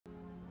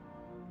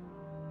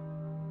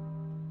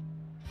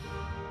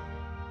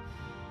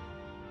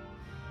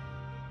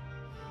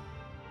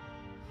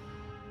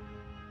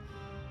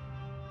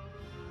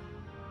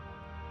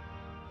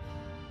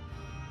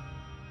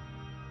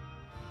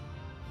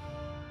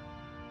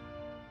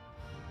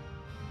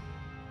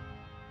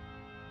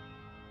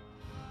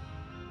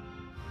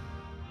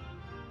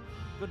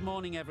Good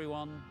morning,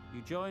 everyone.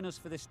 You join us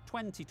for this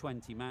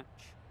 2020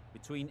 match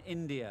between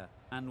India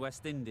and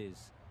West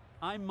Indies.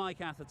 I'm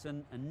Mike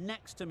Atherton, and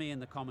next to me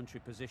in the commentary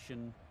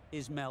position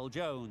is Mel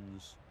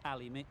Jones,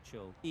 Ali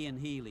Mitchell, Ian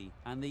Healy,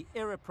 and the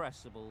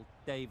irrepressible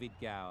David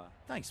Gower.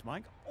 Thanks,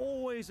 Mike.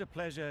 Always a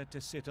pleasure to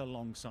sit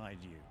alongside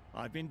you.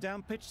 I've been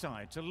down pitch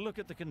side to look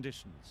at the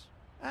conditions,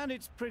 and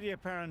it's pretty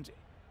apparent.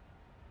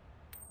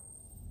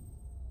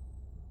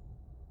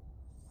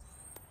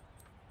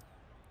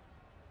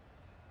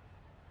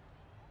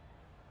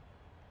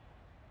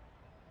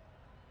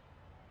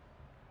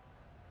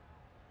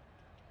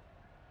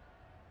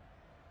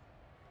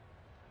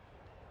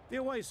 The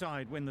away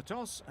side win the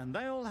toss, and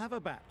they'll have a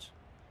bat.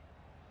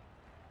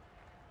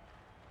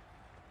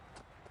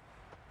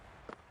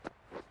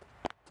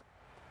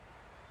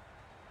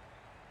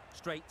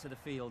 Straight to the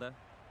fielder.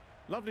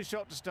 Lovely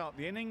shot to start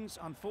the innings.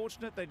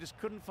 Unfortunate they just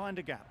couldn't find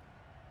a gap.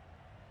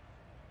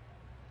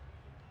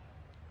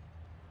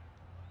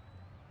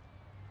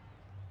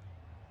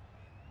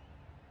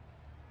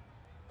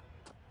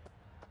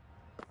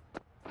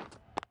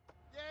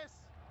 Yes!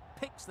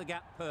 Picks the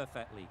gap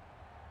perfectly.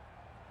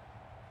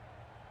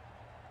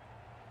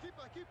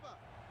 Keeper!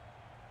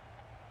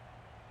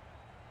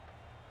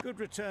 Good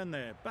return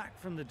there, back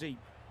from the deep.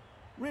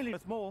 Really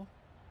worth more.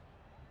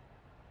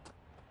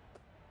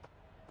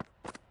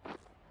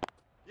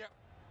 Yep.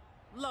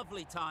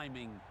 Lovely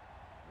timing.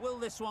 Will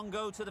this one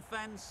go to the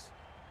fence?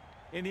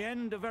 In the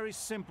end, a very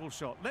simple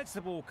shot. Lets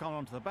the ball come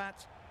onto the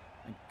bat.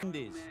 And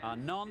Indies are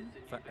none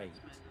for 8.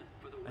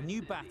 A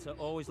new batter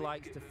always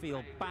likes to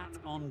feel bat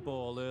on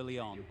ball early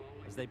on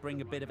as they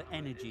bring a bit of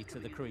energy to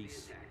the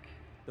crease.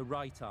 The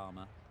right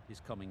armour is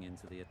coming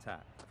into the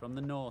attack from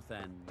the north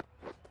end.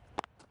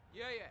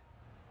 Yeah.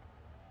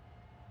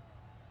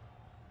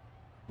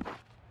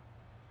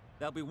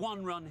 There'll be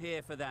one run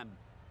here for them.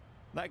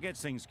 that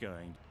gets things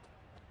going.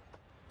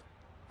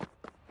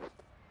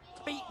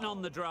 Beaten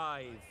on the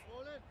drive.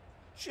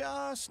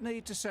 Just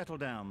need to settle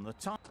down. The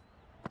time.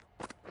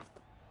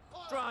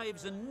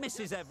 Drives and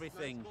misses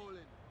everything.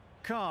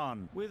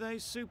 Khan with a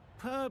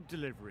superb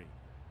delivery.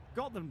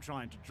 Got them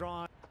trying to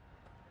drive.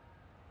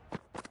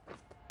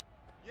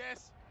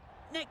 Yes.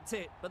 Nicked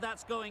it, but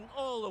that's going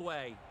all the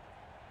way.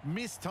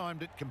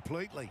 Mistimed it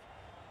completely.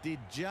 Did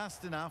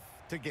just enough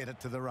to get it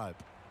to the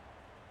rope.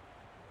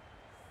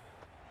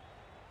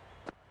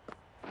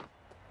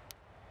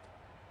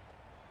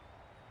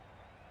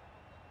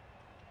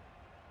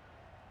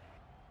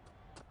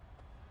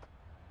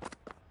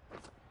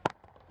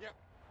 Yep.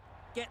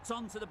 Gets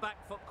onto the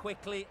back foot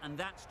quickly, and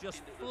that's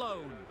just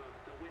flown.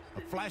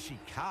 A flashy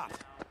cut.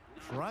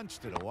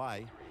 Crunched it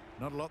away.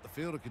 Not a lot the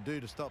fielder could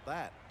do to stop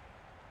that.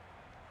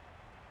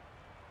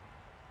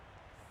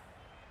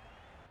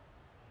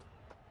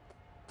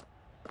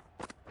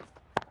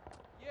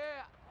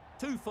 Yeah.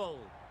 Too full.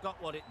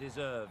 Got what it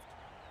deserved.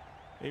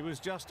 It was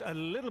just a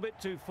little bit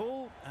too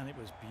full, and it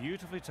was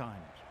beautifully timed.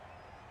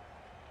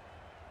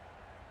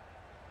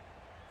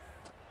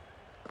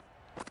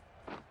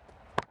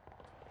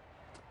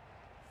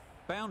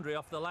 Boundary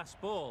off the last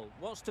ball.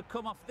 What's to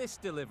come off this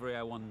delivery,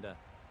 I wonder?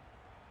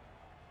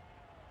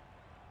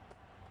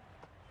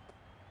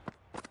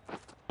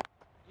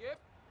 Yep.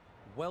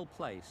 Well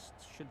placed.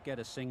 Should get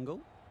a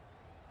single.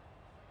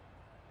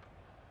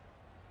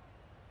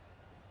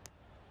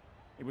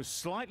 It was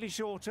slightly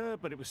shorter,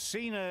 but it was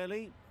seen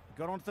early.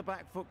 Got onto the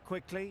back foot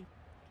quickly.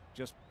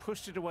 Just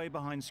pushed it away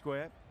behind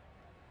square.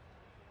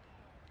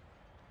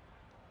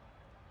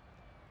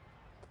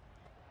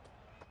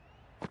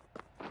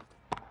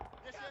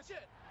 Yes.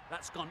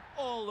 That's gone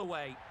all the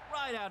way,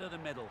 right out of the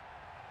middle.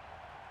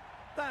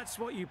 That's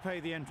what you pay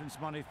the entrance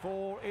money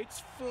for.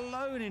 It's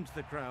flown into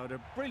the crowd. A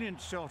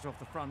brilliant shot off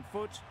the front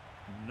foot.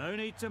 No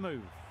need to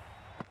move.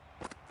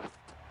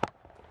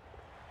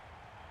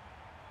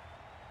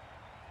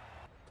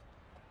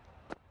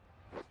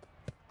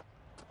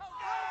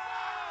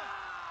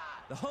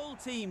 The whole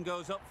team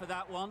goes up for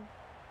that one.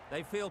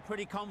 They feel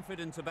pretty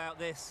confident about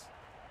this.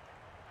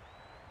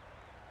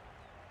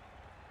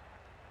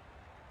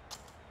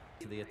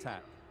 To the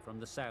attack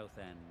from the south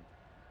end.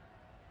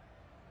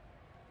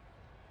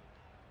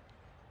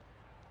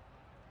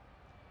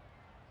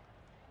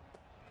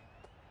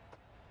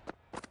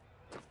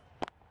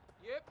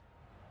 Yep.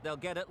 They'll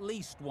get at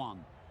least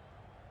one.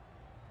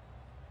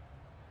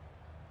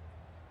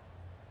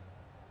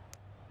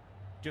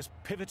 Just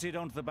pivoted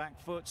onto the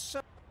back foot. So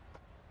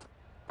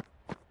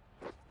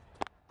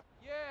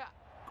Yeah.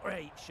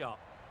 Great shot.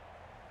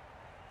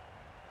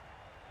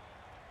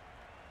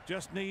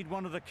 just need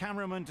one of the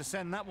cameramen to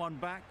send that one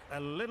back. A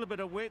little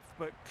bit of width,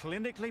 but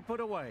clinically put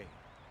away.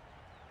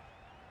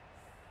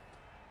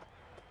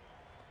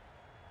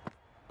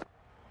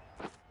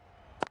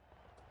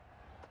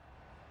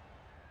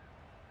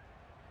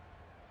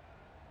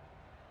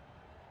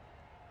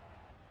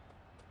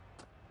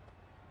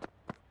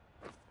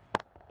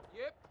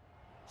 Yep.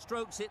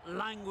 Strokes it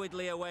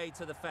languidly away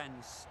to the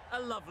fence.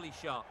 A lovely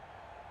shot.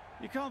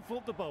 You can't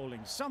fault the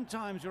bowling.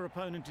 Sometimes your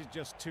opponent is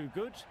just too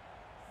good.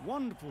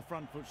 Wonderful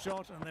front foot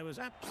shot, and there was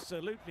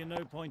absolutely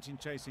no point in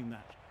chasing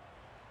that.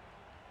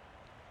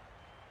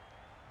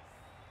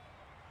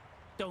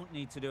 Don't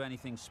need to do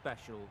anything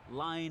special.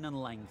 Line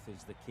and length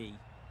is the key.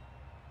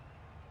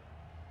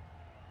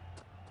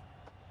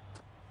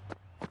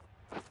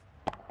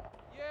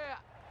 Yeah.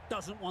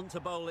 Doesn't want to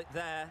bowl it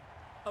there.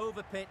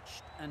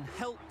 Overpitched and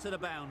helped to the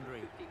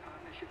boundary.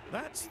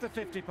 That's the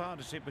 50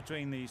 partnership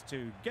between these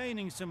two,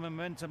 gaining some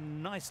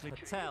momentum nicely.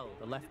 Patel,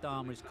 the left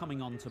armer, is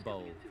coming on to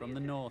bowl from the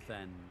north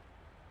end.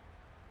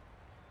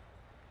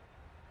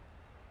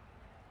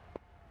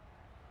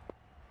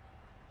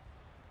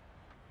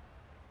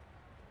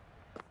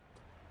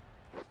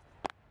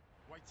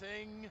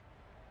 Waiting.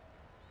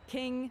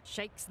 King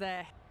shakes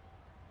there.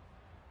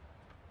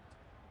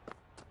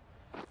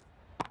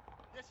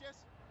 Yes, yes.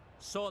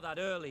 Saw that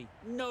early.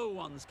 No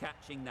one's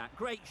catching that.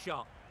 Great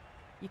shot.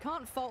 You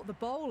can't fault the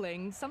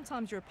bowling.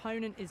 Sometimes your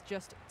opponent is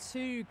just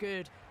too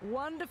good.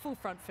 Wonderful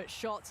front foot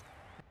shot.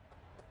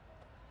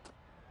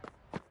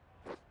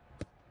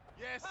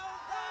 Yes.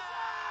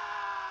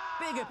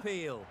 Big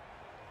appeal.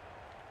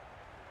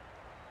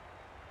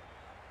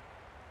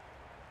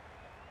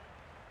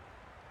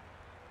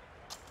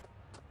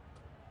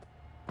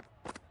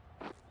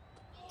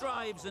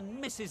 Drives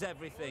and misses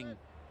everything.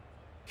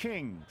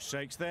 King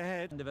shakes their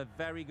head. End of a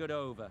very good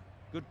over.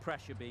 Good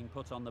pressure being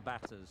put on the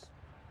batters.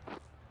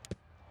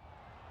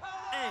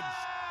 Edge,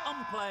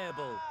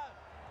 unplayable.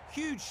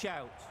 Huge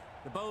shout.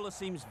 The bowler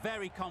seems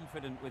very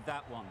confident with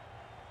that one.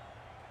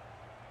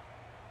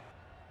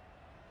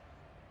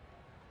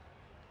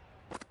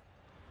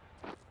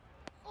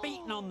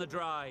 Beaten on the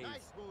drive.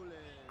 Nice bowling.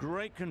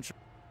 Great control.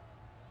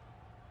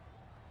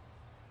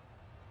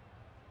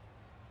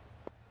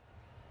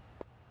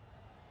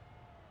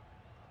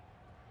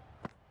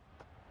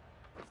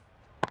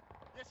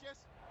 Yes, yes.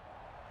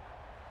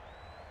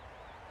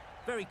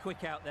 Very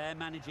quick out there,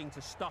 managing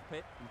to stop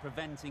it and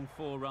preventing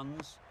 4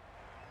 runs.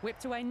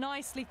 Whipped away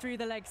nicely through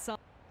the leg side.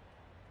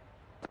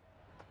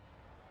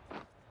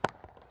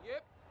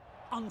 Yep.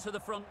 Onto the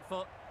front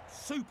foot.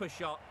 Super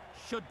shot.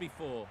 Should be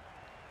 4.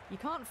 You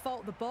can't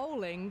fault the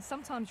bowling.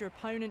 Sometimes your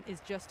opponent is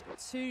just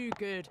too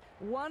good.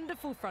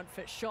 Wonderful front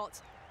foot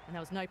shot, and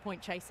there was no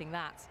point chasing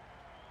that.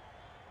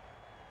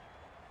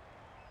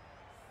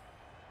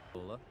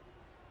 Bowler.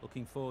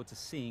 Looking forward to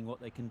seeing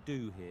what they can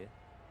do here.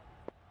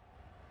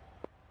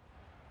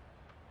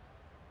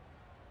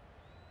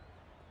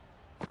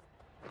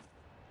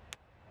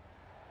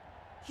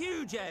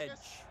 Huge edge.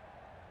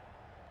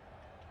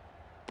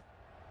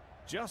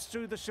 Just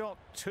threw the shot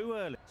too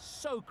early.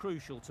 So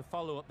crucial to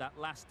follow up that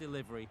last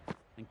delivery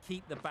and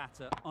keep the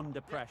batter under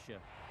pressure.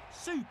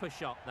 Super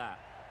shot that.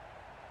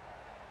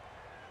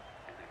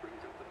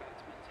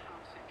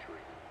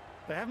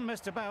 They haven't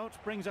messed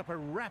about, brings up a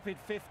rapid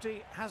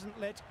 50, hasn't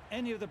let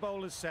any of the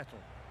bowlers settle.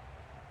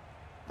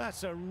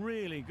 That's a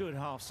really good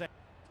half set.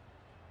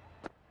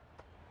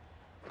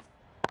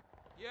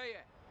 Yeah, yeah.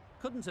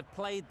 Couldn't have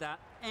played that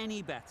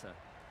any better.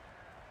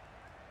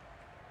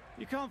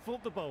 You can't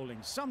fault the bowling.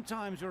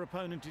 Sometimes your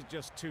opponent is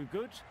just too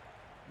good.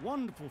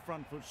 Wonderful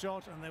front foot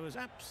shot, and there was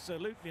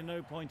absolutely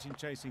no point in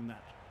chasing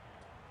that.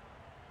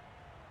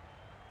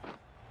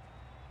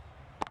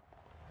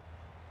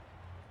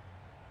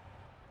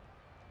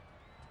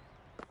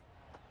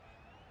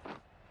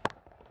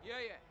 Yeah,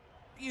 yeah.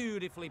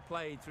 Beautifully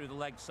played through the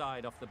leg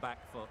side off the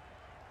back foot.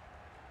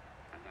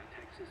 And that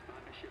takes his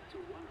partnership to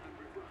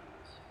 100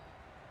 runs.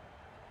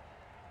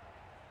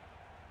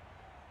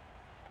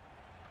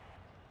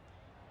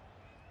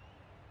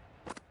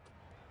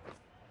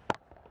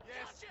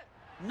 Yes.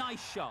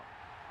 Nice shot.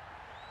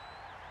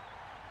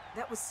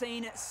 That was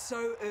seen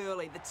so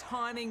early. The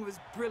timing was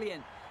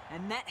brilliant,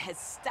 and that has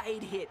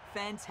stayed hit.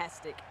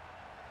 Fantastic.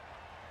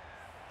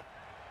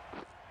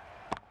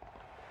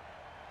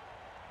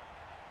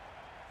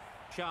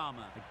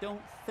 Sharma, I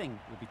don't think,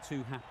 will be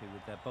too happy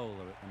with their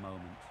bowler at the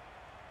moment.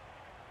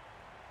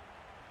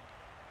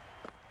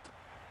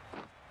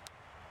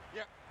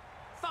 Yep.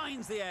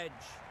 Finds the edge.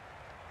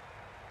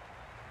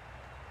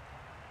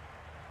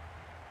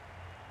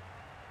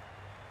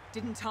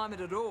 Didn't time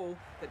it at all,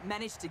 but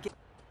managed to get...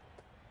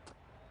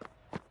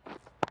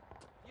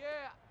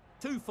 Yeah.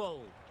 Too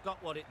full.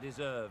 Got what it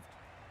deserved.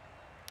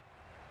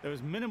 There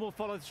was minimal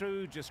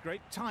follow-through, just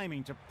great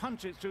timing to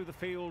punch it through the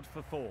field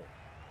for 4.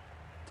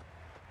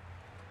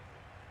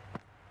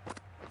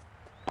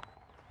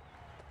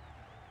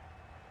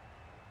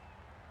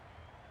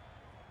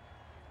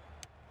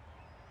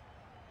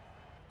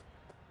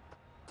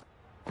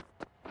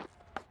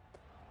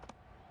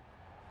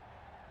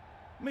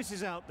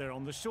 Misses out there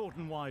on the short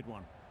and wide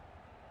one.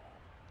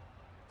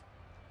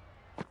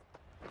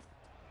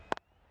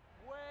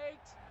 Wait.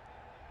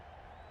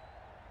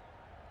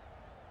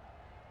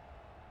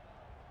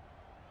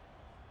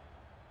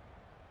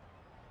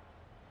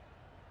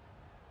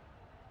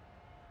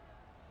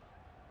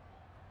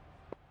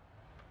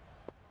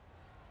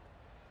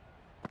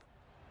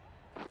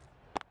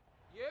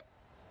 Yep.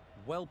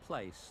 Well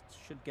placed.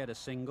 Should get a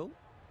single.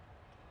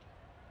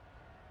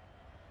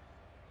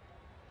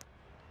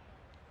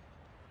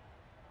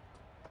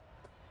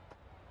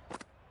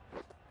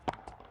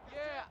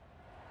 Yeah.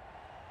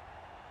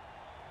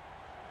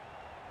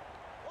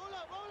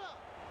 Bowler, bowler.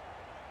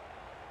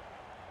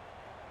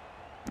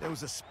 There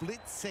was a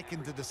split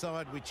second to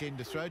decide which end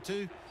to throw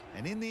to,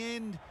 and in the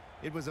end,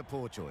 it was a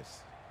poor choice.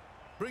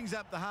 Brings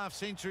up the half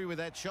century with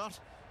that shot.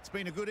 It's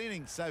been a good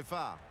innings so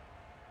far.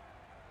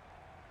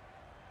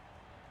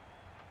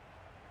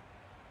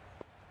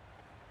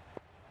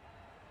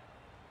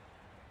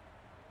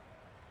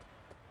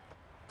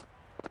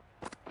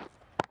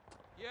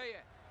 Yeah,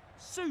 yeah.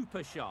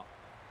 Super shot.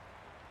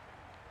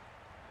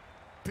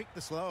 Picked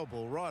the slower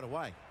ball right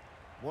away.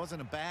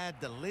 Wasn't a bad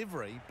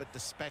delivery, but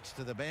dispatched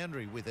to the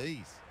boundary with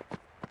ease.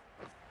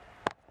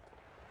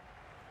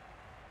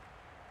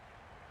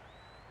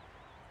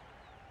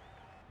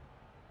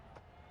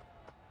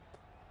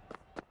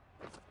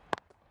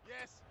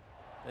 Yes.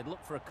 They'd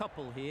look for a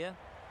couple here.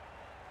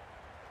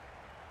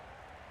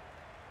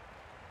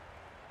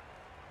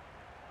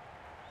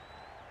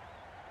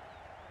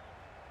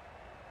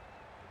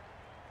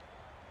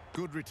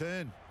 Good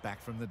return, back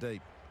from the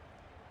deep.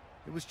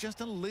 It was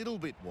just a little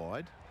bit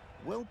wide.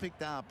 Well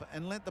picked up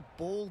and let the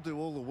ball do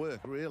all the work,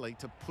 really,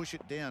 to push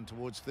it down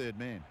towards third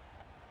man.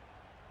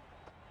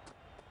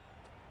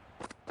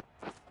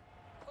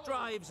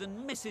 Drives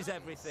and misses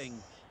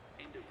everything.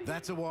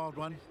 That's a wild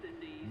one.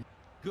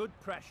 Good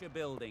pressure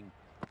building.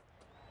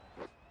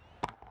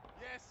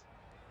 Yes.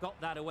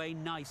 Got that away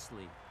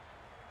nicely.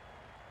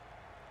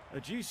 A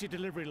juicy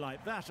delivery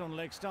like that on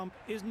leg stump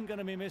isn't going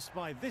to be missed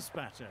by this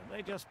batter.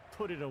 They just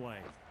put it away.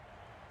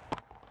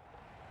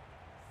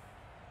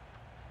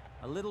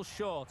 A little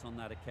short on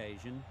that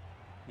occasion.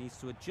 Needs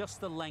to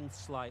adjust the length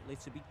slightly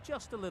to be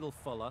just a little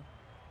fuller.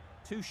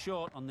 Too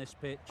short on this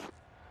pitch.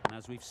 And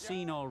as we've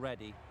seen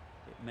already,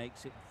 it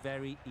makes it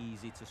very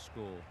easy to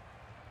score.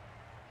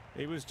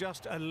 It was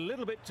just a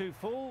little bit too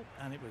full,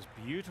 and it was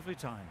beautifully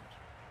timed.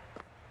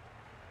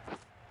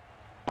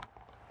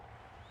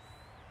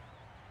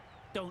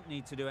 Don't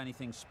need to do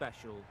anything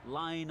special.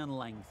 Line and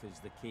length is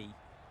the key.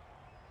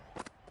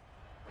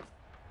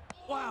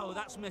 Wow,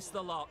 that's missed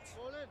the lot.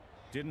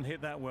 Didn't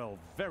hit that well.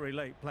 Very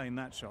late playing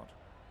that shot.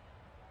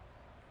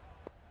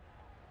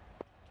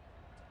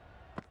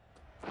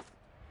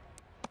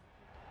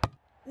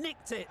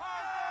 Nicked it.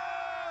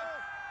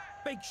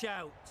 Big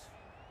shout.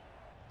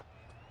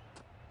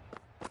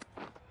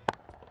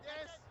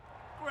 Yes.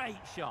 Great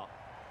shot.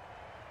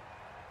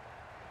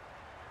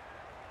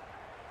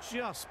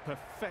 Just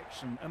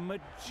perfection, a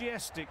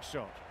majestic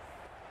shot.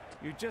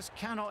 You just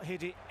cannot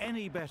hit it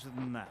any better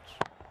than that.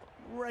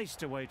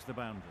 Raced away to the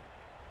boundary.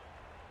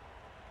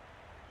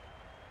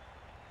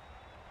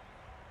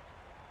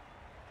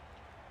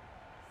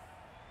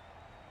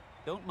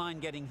 Don't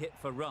mind getting hit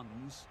for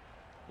runs.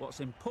 What's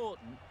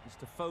important is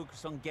to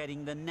focus on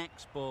getting the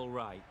next ball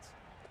right.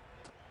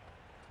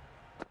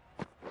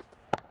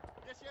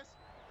 Yes, yes.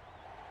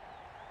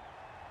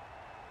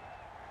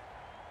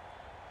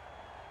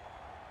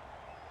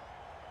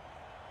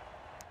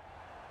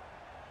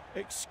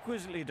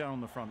 Exquisitely down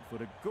the front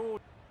foot, a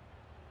gorgeous.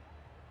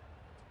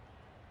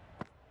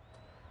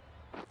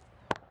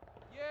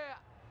 Yeah.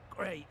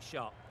 Great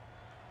shot.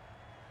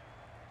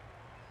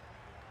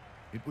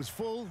 It was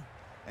full,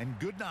 and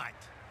good night.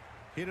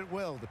 Hit it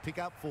well to pick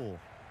up 4.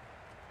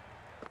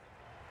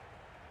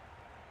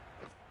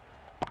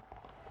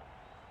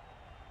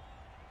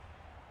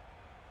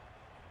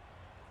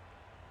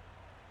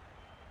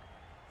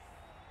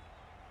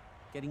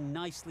 Getting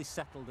nicely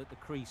settled at the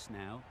crease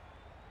now.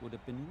 Would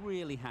have been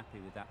really happy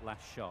with that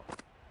last shot.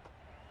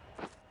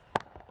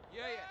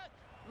 Yeah, yeah.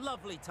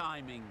 Lovely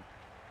timing.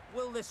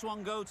 Will this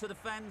one go to the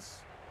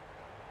fence?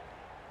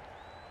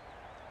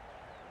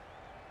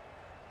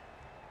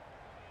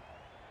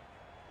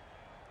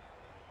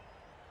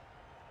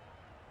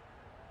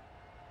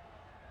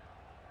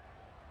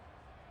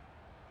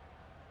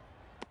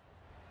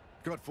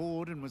 Got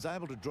forward and was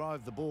able to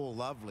drive the ball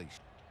lovely.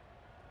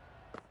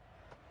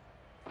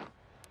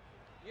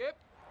 Yep.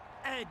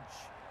 Edge.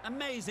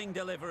 Amazing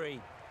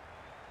delivery.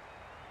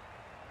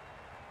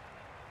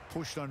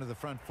 Pushed onto the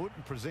front foot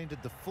and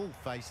presented the full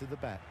face of the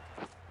bat.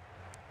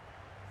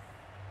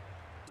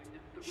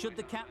 Should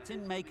the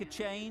captain make a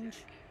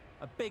change?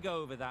 A big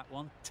over that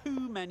one.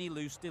 Too many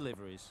loose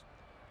deliveries.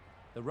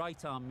 The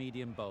right-arm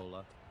medium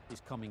bowler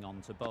is coming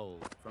on to bowl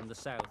from the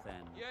south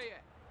end. Yeah, yeah.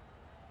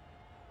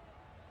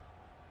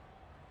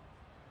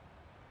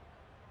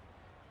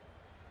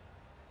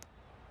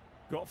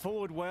 Got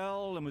forward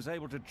well and was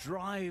able to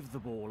drive the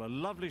ball. A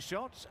lovely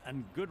shot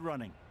and good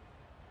running.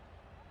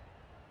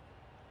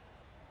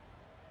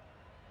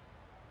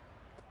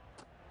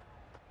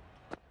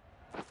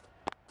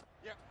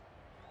 Yep.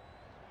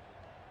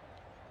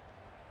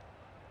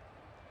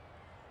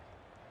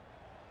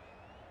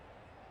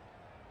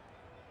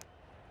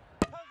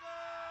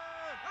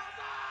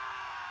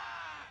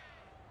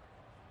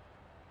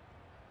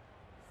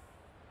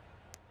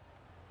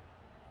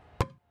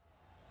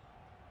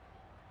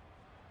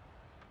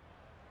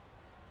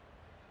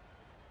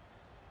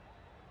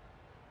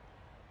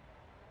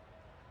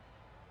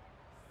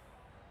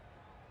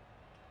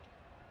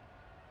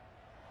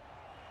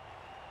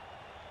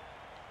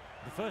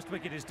 The first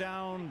wicket is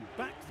down,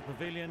 back to the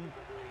pavilion,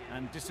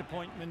 and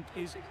disappointment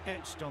is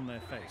etched on their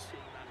face.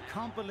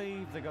 Can't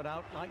believe they got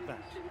out like that.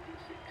 76,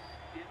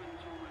 Evan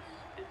Thomas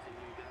is the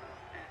new batter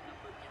at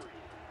number 3.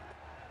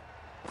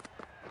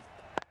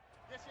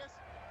 Yes, yes.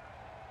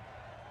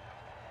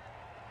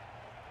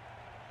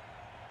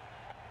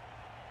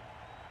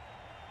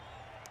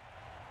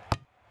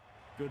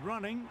 Good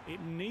running.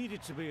 It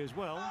needed to be as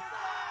well.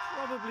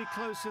 Probably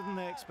closer than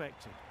they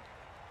expected.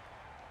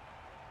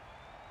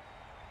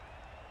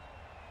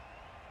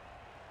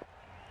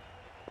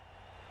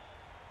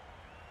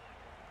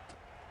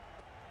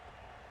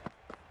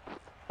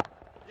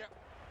 Yep.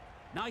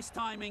 Nice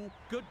timing,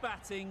 good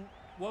batting,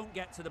 won't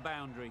get to the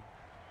boundary.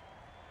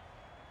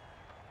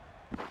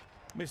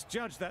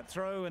 Misjudged that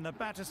throw and the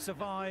batter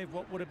survived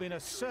what would have been a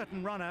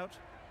certain run out.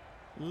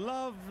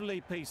 Lovely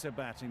piece of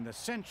batting. The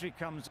century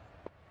comes.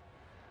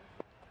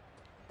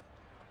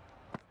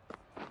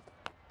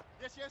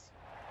 Yes, yes.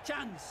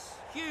 Chance,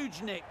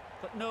 huge nick,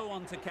 but no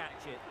one to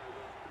catch it.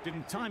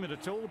 Didn't time it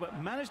at all,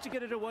 but managed to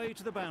get it away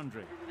to the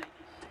boundary. 186.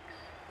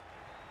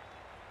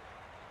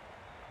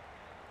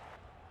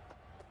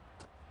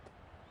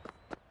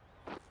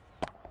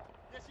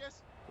 Yes,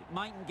 yes. It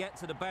mightn't get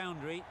to the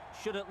boundary,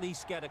 should at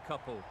least get a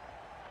couple.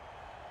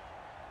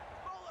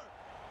 Bowler.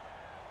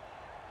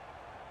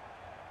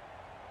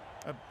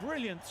 A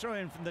brilliant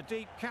throw-in from the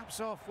deep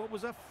caps off what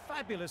was a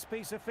fabulous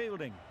piece of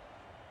fielding.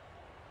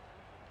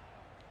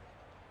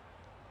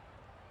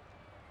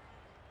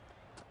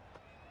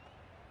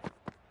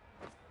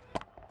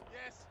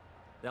 Yes.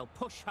 They'll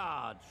push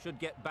hard, should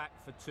get back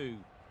for 2.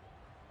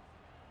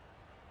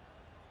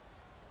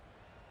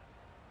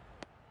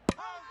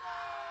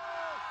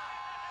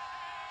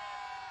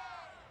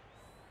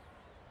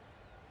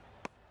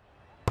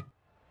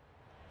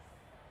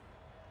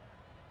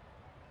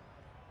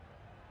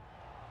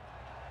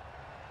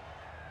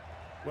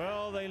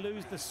 Well, they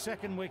lose the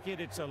second wicket.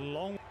 It's a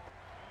long...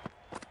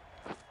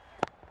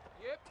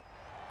 Yep.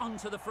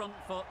 Onto the front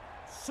foot,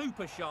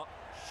 super shot,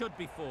 should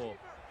be 4.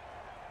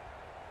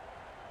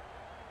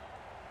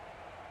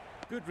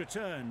 Good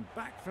return,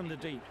 back from the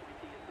deep.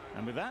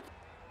 And with that,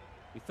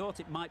 We thought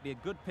it might be a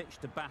good pitch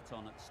to bat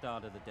on at the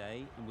start of the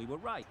day, and we were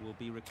right. Will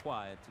be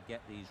required to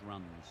get these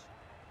runs.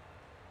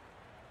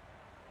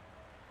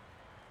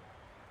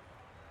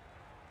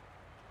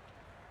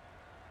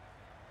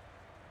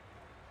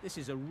 This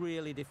is a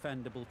really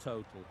defendable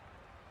total.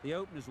 The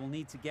openers will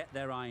need to get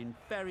their iron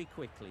very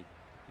quickly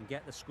and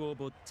get the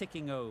scoreboard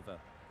ticking over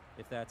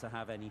if they're to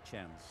have any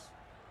chance.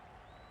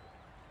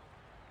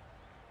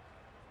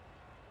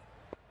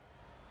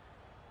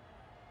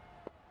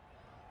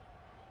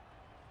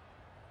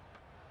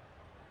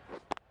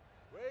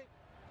 Wait.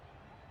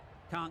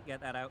 Can't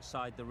get that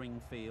outside the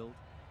ring field.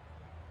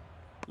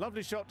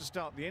 lovely shot to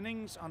start the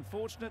innings.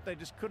 Unfortunate they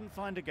just couldn't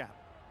find a gap.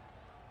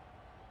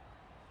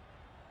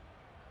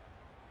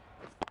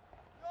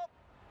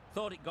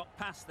 Thought it got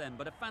past them,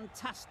 but a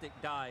fantastic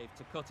dive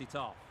to cut it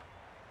off.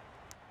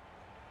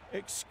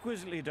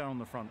 Exquisitely done on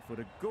the front foot,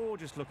 a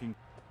gorgeous looking.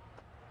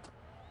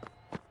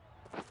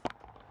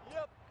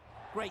 Yep.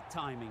 Great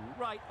timing,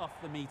 right off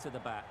the meat of the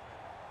bat.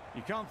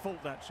 You can't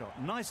fault that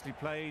shot. Nicely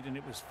played, and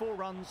it was 4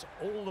 runs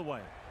all the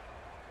way.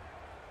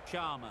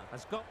 Sharma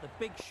has got the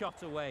big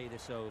shot away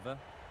this over.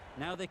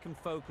 Now they can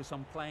focus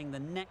on playing the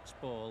next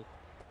ball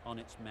on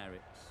its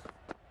merits.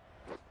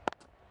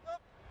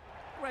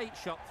 Great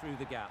shot through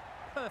the gap.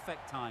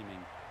 Perfect timing.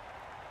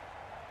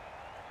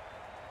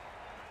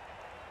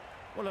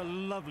 Well, a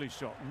lovely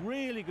shot.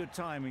 Really good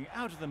timing.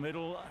 Out of the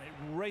middle, and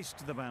it raced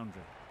to the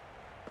boundary.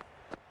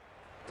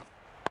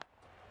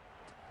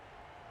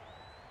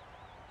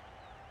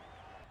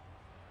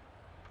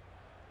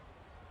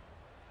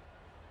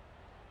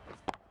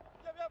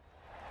 Yep.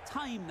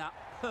 Timed that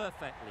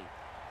perfectly.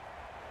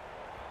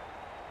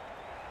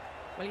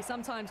 Well, you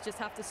sometimes just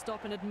have to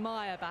stop and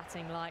admire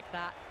batting like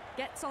that.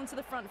 Gets onto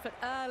the front foot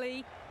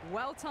early,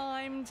 well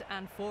timed,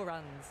 and 4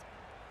 runs.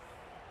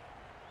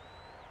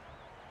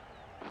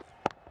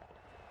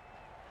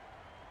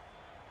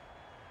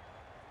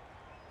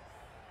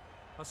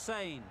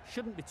 Hussain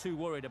shouldn't be too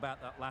worried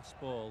about that last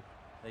ball.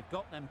 They've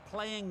got them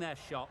playing their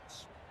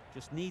shots,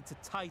 just need to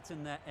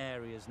tighten their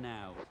areas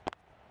now.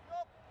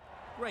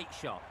 Great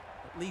shot,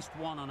 at least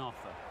one on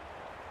offer.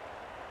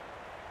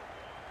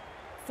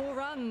 4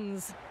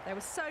 runs. They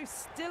were so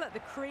still at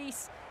the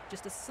crease,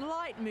 just a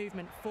slight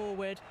movement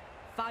forward.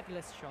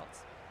 Fabulous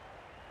shots.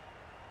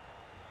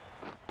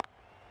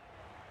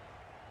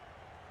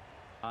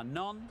 A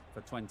none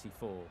for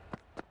 24.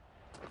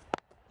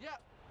 Yeah.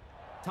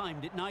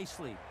 Timed it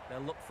nicely.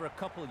 They'll look for a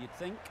couple, you'd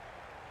think.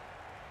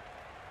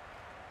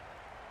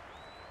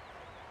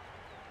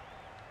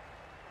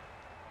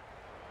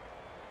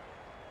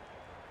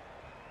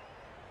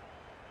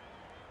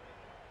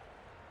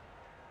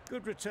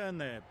 Good return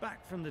there,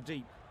 back from the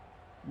deep.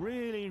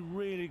 Really,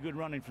 really good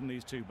running from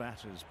these 2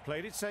 batters.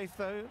 Played it safe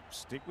though,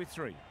 stick with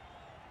 3.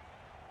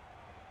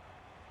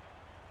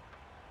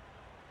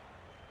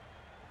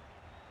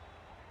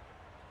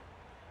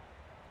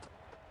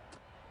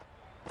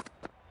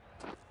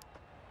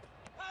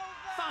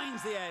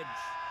 Finds the edge.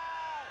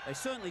 They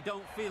certainly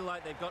don't feel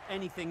like they've got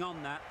anything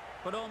on that.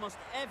 but almost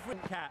every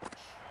catch.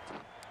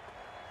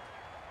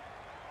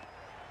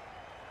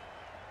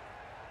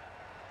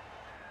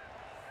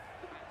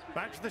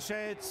 Back to the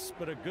sheds,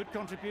 but a good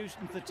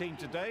contribution to the team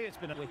today. It's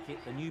been a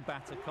Wicket, the new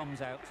batter comes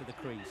out to the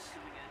crease.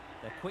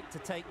 They're quick to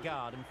take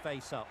guard and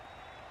face up.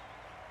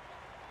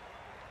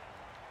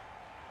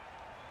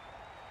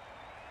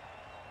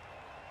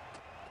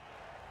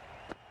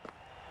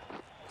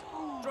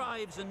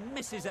 Drives and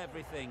misses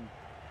everything.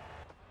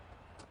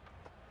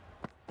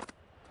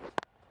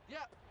 Yeah.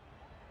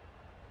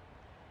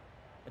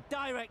 A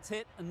direct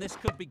hit and this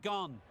could be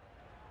gone.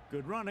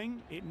 good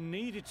running. It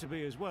needed to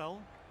be as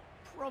well.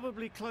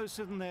 Probably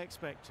closer than they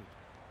expected.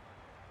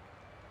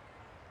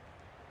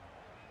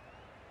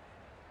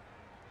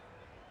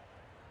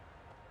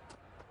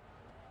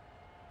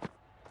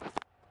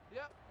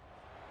 Yep.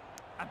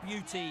 A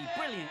beauty,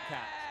 brilliant catch.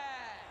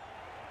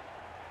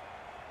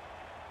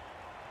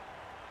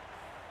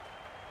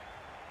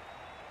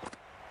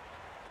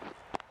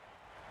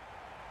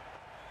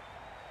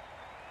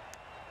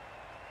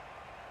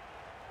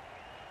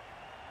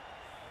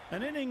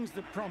 An innings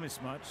that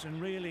promised much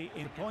and really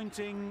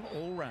disappointing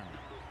all round.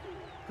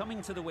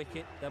 Coming to the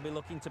wicket, they'll be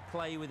looking to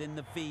play within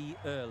the V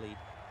early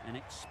and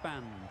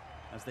expand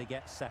as they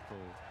get settled.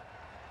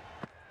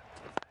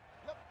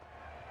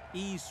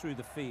 Ease through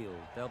the field.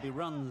 There'll be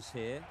runs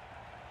here.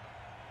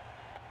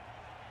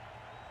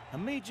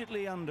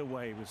 Immediately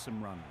underway with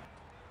some running.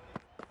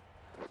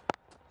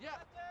 Yeah.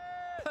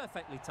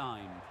 Perfectly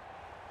timed.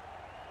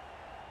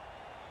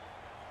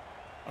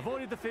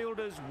 Avoided the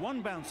fielders,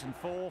 one bounce and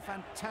four.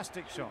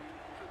 Fantastic shot.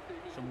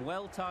 Some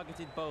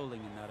well-targeted bowling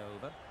in that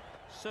over.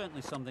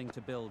 Certainly something to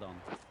build on.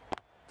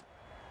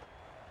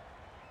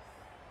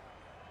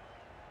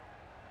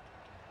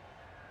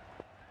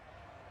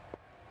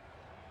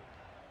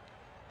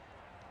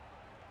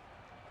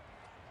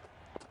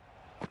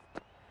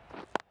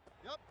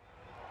 Yep.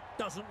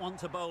 Doesn't want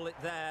to bowl it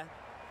there.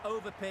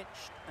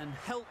 Overpitched and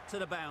helped to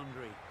the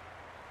boundary.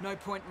 No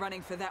point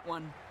running for that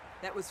one.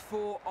 That was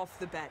 4 off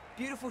the bat.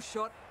 Beautiful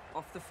shot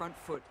off the front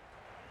foot.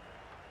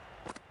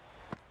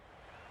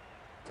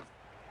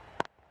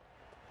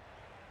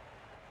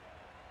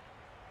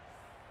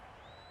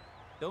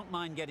 Don't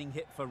mind getting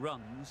hit for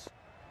runs.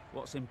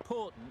 What's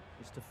important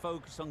is to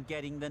focus on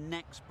getting the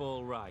next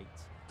ball right.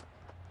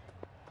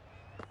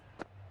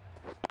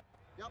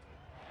 Yep.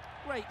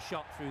 Great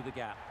shot through the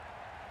gap.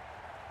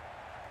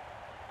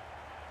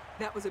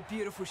 That was a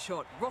beautiful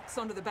shot. Rocks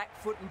onto the back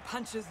foot and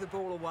punches the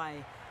ball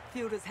away.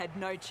 Fielders had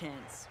no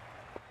chance.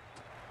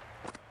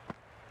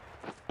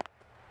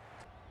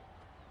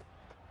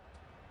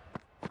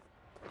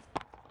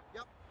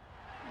 Yep.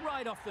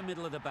 Right off the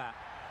middle of the bat.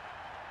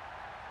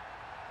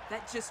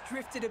 That just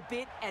drifted a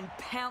bit and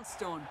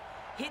pounced on.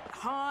 Hit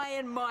high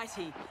and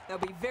mighty. They'll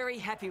be very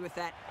happy with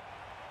that.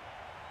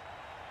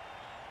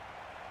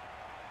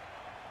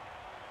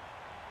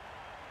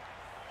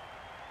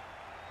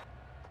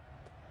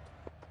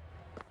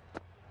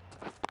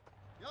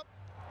 Yep.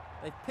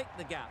 They've picked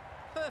the gap.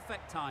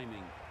 Perfect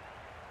timing.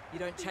 You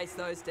don't chase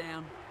those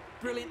down.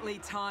 Brilliantly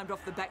timed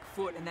off the back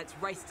foot, and that's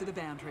race to the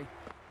boundary.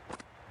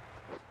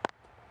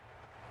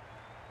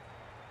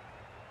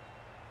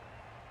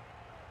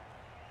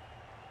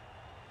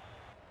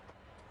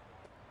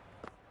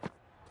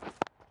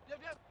 Yep.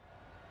 Yep.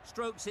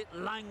 Strokes it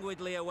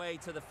languidly away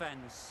to the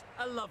fence.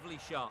 A lovely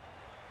shot.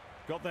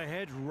 Got their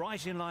head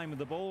right in line with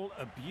the ball.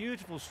 A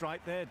beautiful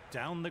strike there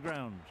down the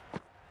ground.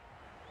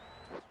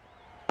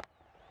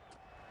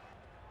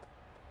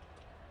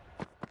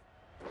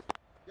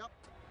 Yep.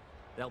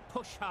 They'll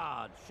push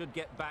hard. Should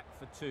get back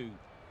for 2.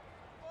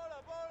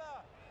 Bowler,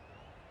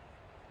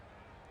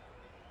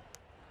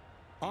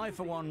 bowler. I,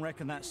 for one,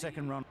 reckon that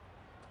second run.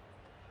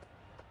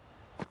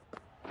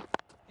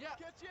 Yeah.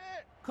 Catch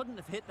it. Couldn't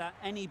have hit that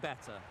any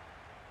better.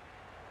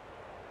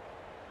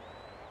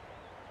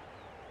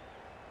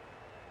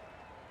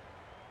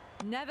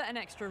 Never an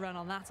extra run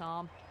on that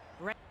arm.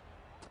 Great.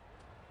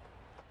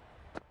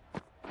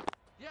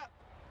 Yeah.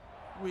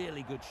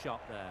 Really good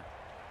shot there.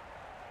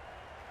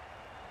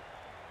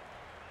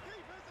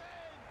 Keepers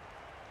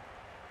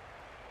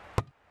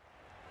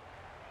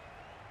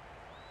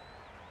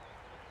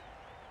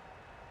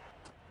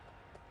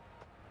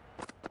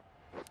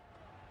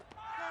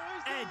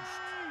in. Edged.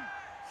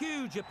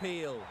 Huge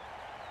appeal.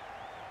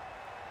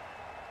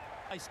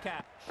 Nice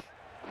catch.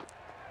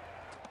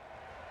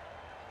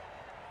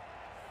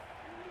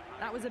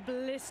 That was a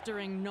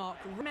blistering knock.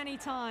 Many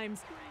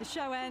times the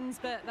show ends,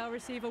 but they'll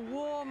receive a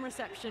warm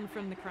reception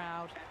from the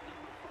crowd.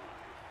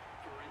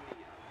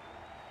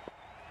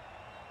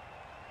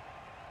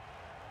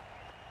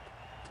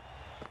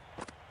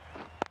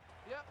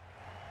 Yep.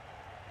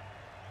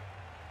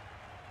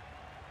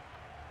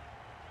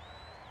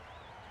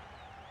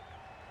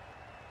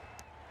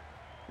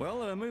 Well,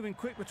 they were moving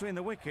quick between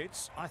the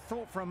wickets. I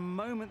thought for a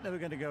moment they were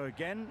going to go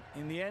again.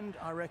 In the end,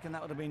 I reckon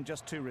that would have been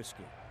just too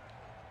risky.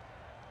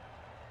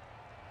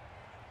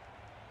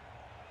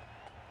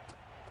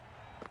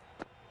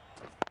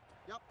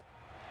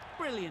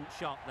 Brilliant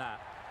shot that.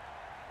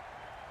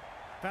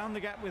 Found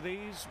the gap with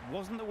ease.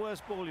 Wasn't the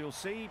worst ball you'll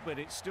see, but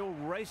it still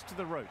raced to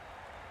the rope.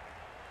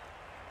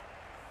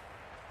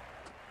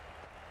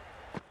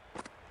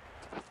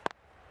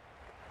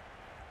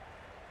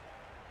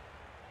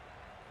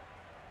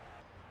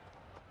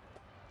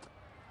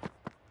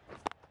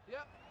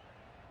 Yep.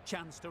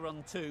 Chance to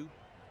run two.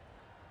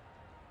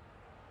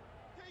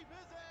 Keeper's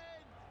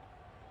end.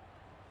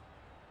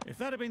 If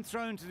that had been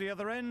thrown to the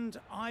other end,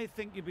 I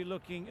think you'd be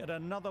looking at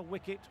another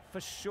wicket for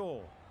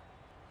sure.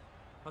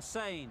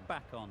 Hussain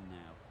back on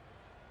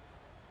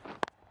now.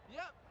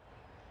 Yep.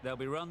 There'll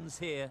be runs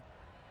here.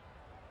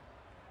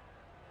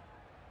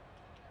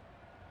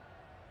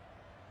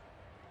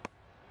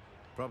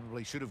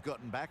 Probably should have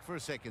gotten back for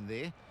a second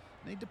there.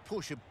 Need to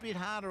push a bit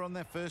harder on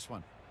that first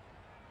one.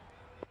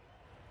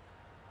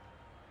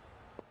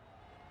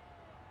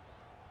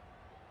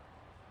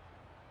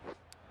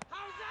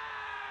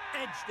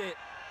 Edged it.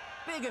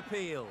 Big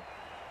appeal.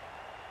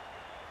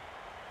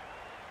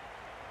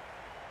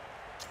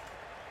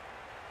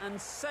 And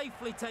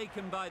safely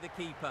taken by the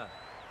keeper.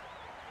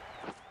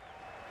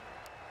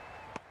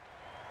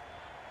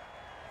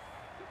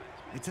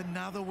 It's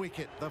another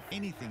wicket.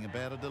 Anything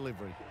about a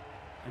delivery.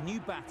 A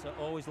new batter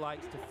always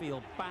likes to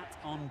feel bat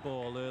on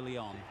ball early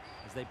on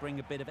as they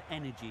bring a bit of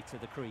energy to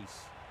the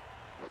crease.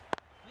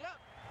 Yep.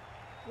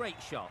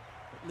 Great shot.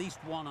 At least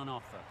one on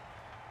offer.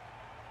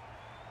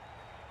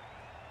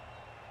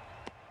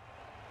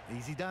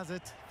 Easy does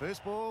it.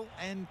 First ball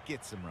and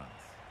gets some runs.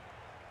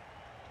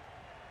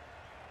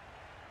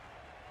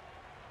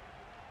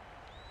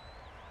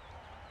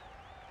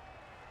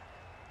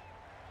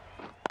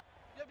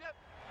 Yep. Yep.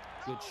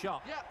 Good Oh,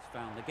 shot. Yep. It's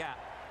found the gap.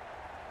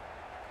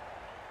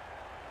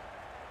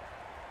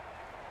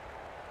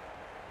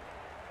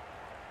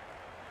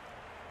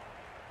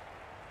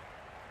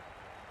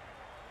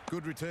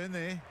 Good return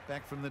there.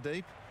 Back from the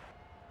deep.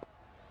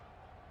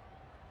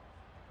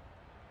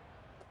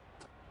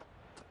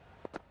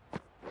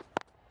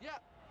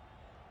 Yep.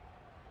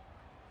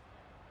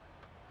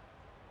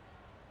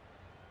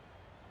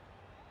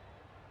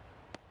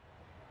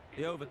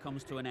 The over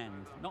comes to an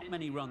end. Not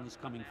many runs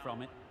coming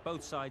from it.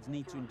 Both sides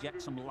need to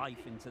inject some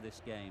life into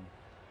this game.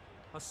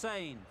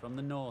 Hussain from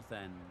the north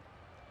end.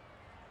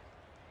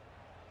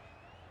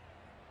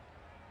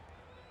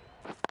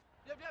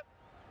 Yep. Yep.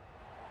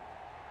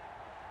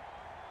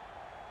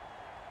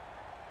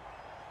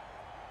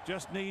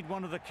 Just need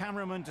one of the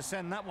cameramen to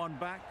send that one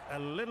back. A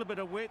little bit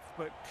of width,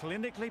 but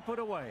clinically put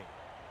away.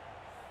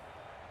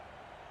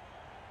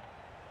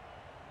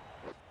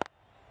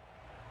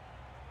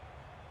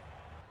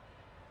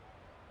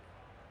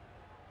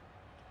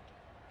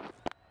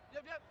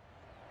 Yep. Yep.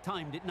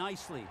 Timed it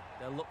nicely.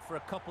 They'll look for a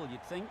couple,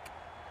 you'd think. That's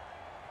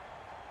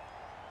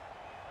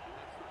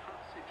the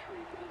half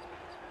century for this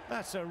batsman.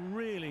 That's a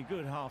really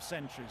good half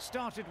century.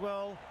 Started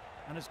well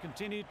and has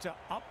continued to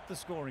up the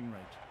scoring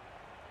rate.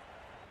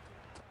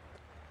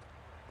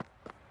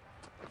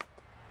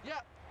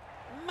 Yep.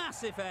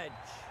 Massive edge.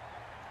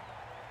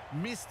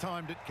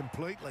 Mistimed it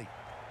completely.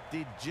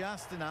 Did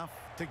just enough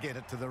to get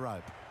it to the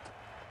rope.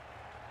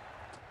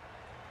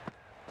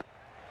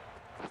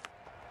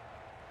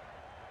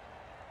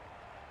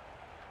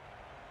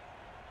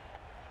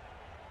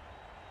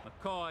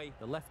 McCoy,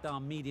 the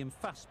left-arm medium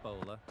fast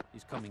bowler,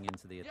 is coming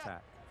into the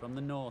attack from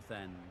the north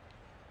end.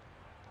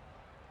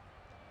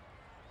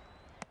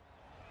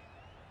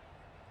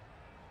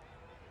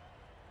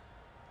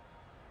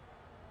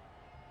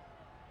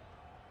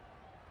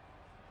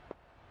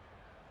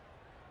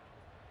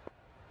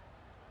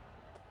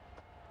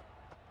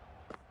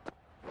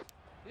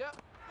 Yep.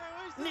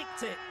 There is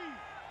Nicked it.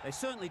 They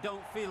certainly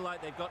don't feel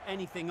like they've got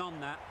anything on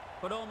that,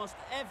 but almost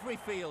every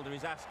fielder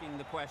is asking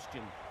the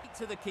question.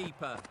 To the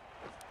keeper.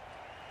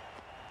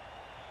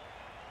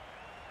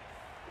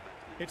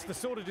 It's the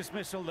sort of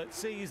dismissal that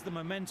sees the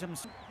momentum,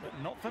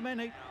 but not for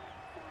many.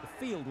 The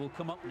field will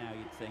come up now,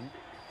 you'd think.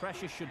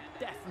 Pressure should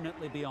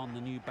definitely be on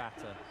the new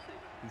batter,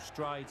 who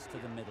strides to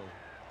the middle.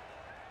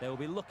 They will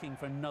be looking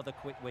for another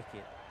quick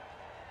wicket.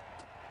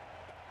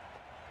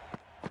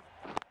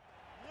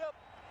 Yep.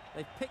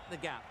 They've picked the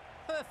gap.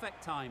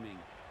 Perfect timing.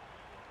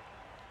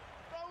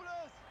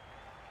 Bowlers.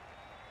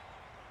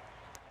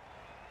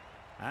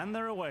 And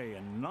they're away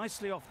and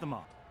nicely off the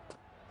mark.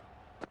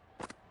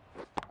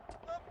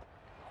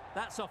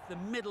 That's off the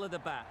middle of the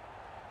bat.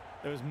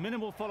 There was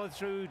minimal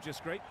follow-through,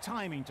 just great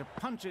timing to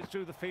punch it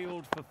through the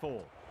field for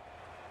four.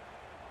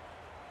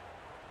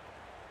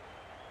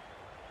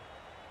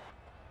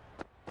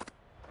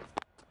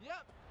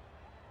 Yep.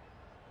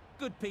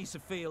 Good piece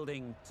of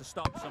fielding to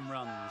stop some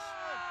runs.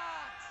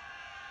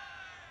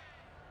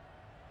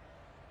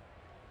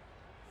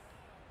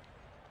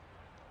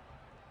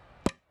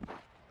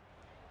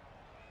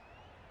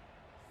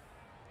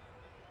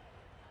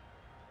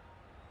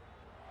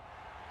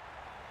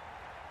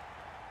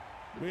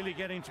 Really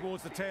getting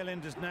towards the tail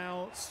enders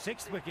now.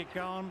 Sixth wicket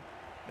gone.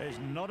 There's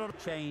not a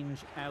Change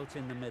out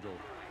in the middle.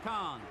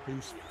 Khan,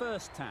 whose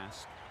first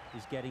task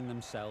is getting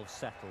themselves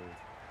settled.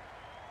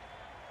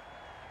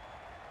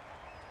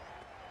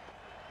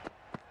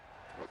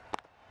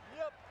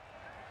 Yep.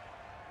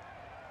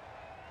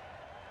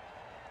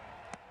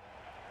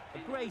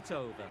 straight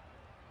over.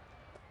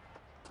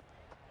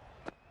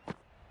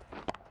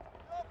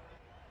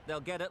 They'll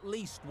get at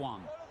least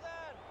one.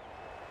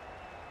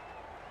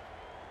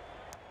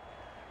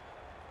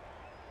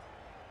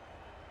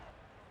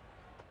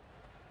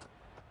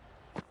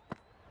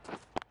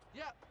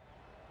 Yep.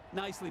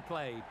 Nicely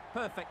played.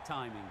 Perfect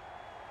timing.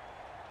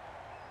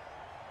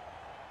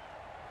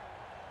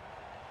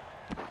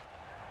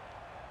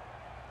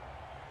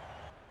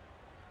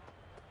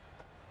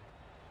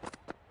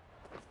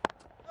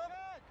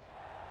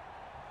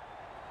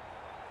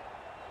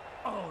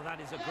 Oh, that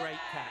is a great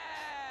catch.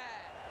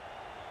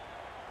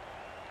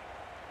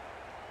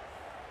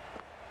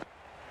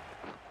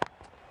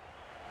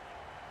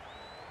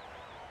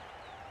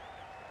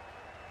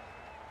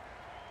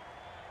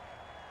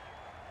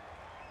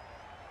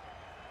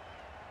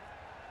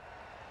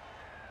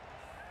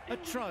 A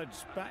trudge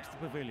back to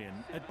the pavilion.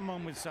 A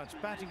man with such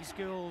batting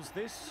skills,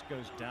 this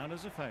goes down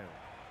as a fail.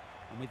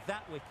 And with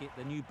that wicket,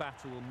 the new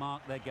batter will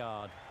mark their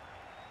guard.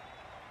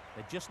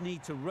 They just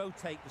need to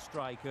rotate the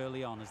strike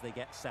early on as they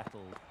get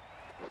settled.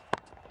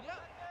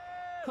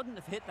 Couldn't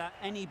have hit that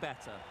any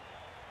better.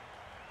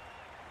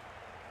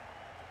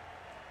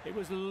 It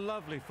was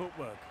lovely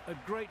footwork. A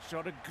great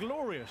shot, a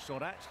glorious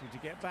shot actually, to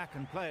get back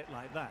and play it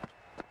like that.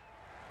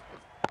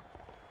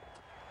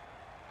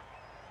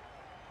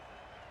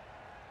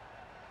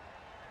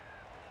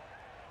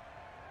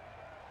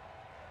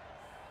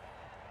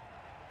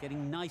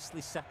 Getting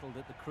nicely settled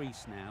at the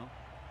crease now.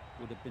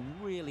 Would have been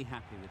really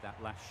happy with that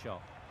last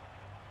shot.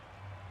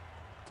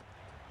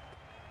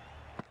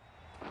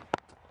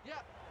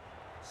 Yep.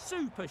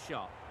 Super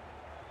shot.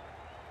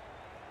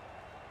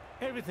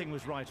 Everything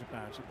was right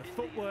about it. The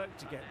footwork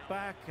to get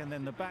back and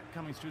then the bat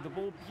coming through the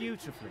ball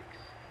beautifully.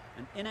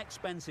 An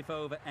inexpensive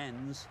over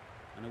ends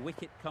and a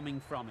wicket coming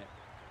from it.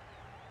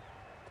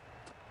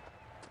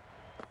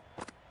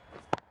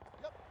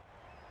 Yep.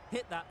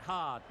 Hit that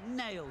hard,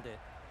 nailed it.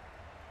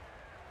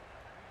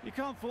 You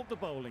can't fault the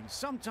bowling.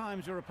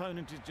 Sometimes your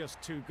opponent is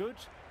just too good.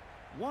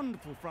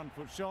 Wonderful front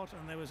foot shot,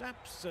 and there was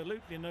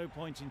absolutely no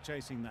point in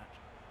chasing that.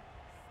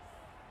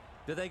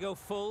 Do they go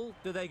full?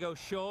 Do they go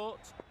short?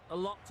 A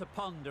lot to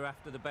ponder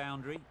after the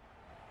boundary.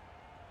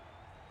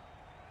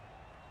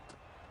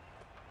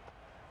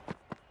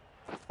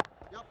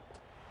 Yep.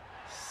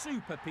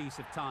 Super piece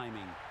of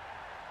timing.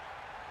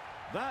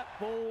 That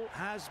ball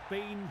has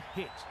been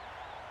hit.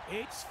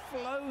 It's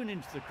flown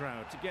into the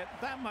crowd. To get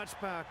that much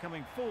power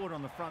coming forward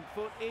on the front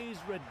foot is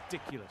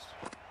ridiculous.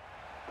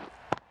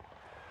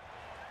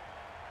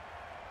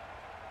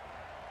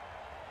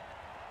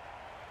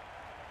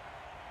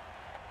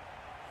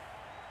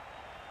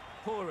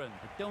 Pooran,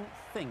 I don't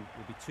think,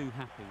 will be too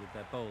happy with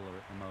their bowler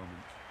at the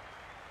moment.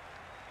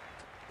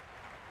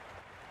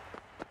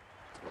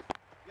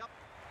 Yep.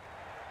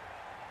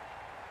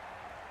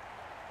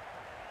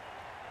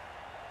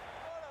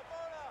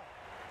 Bowler.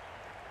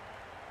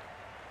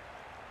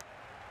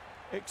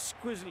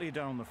 Exquisitely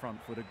done on the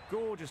front foot. A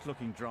gorgeous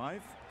looking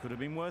drive. Could have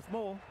been worth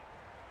more.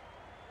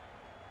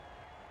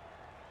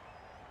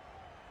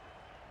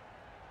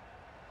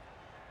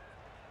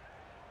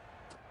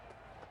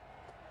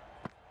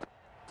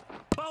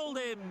 Bowled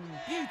him!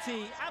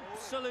 Beauty!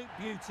 Absolute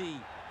beauty!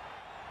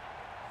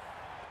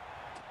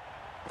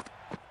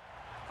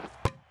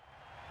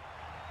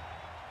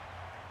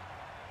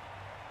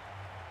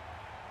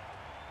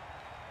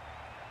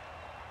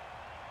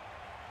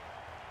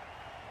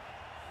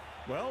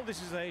 Well,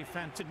 this is a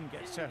didn't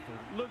get settled.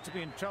 Looked to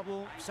be in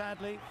trouble,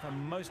 sadly, for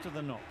most of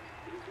the knock.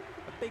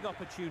 A big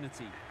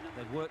opportunity.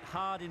 They've worked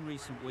hard in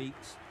recent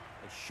weeks.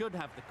 They should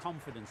have the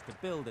confidence to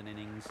build an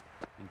innings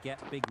and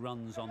get big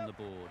runs on the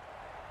board.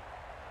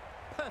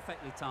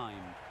 Perfectly timed.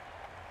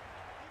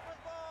 Keeper's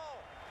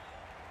ball.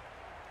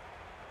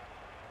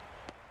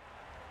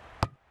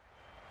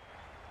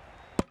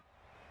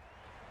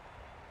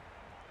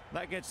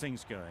 That gets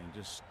things going.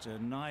 Just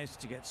nice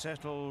to get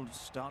settled,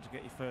 start to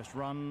get your first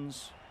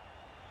runs.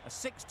 A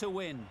 6 to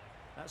win.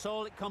 That's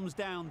all it comes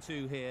down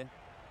to here.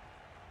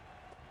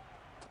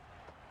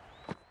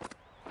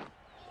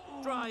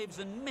 Drives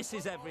and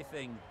misses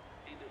everything.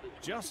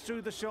 Just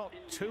threw the shot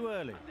too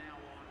early.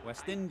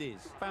 West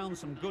Indies found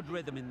some good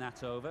rhythm in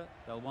that over.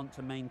 They'll want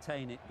to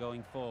maintain it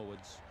going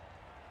forwards.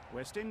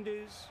 West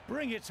Indies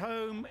bring it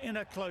home in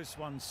a close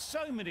one.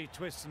 So many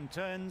twists and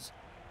turns.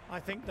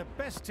 I think the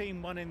best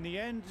team won in the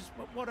end,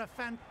 but what a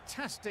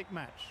fantastic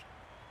match.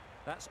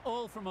 That's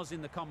all from us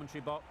in the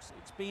commentary box.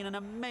 It's been an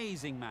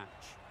amazing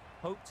match.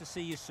 Hope to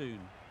see you soon.